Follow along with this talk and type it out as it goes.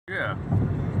Yeah.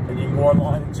 And you can go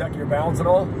online and check your balance and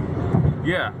all?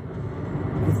 Yeah.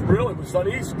 Really? With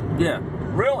SunEast? Yeah.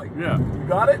 Really? Yeah. You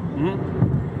got it?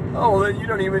 Mm-hmm. Oh, well, then you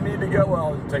don't even need to go,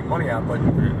 well, take money out, but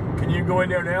can you go in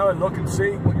there now and look and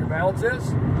see what your balance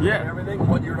is? Yeah. And everything?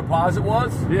 What your deposit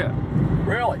was? Yeah.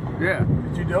 Really? Yeah.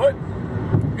 Did you do it?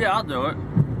 Yeah, I'll do it.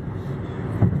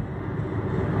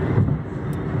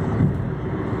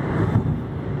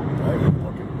 I'm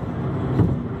looking.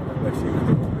 I bet you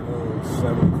was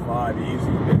 75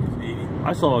 easy, maybe 80.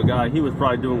 I saw a guy, he was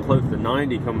probably doing close to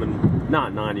 90 coming,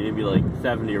 not 90, maybe like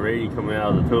 70 or 80 coming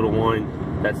out of the Total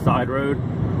Wine, that side road.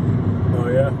 Oh,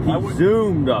 yeah? He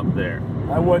zoomed up there.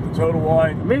 I went to Total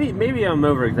Wine. Maybe I'm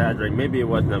over-exaggerating. Maybe it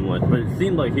wasn't that much, but it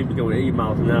seemed like he was going 80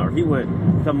 miles an hour. He went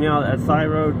coming out of that side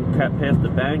road, kept past the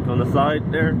bank on the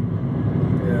side there.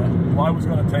 Yeah. Well, I was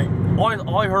going to take...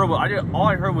 All I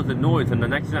heard was the noise, and the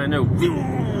next thing I know,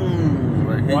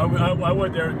 boom! Well, I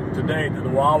went there today to the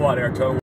Wawa there, Total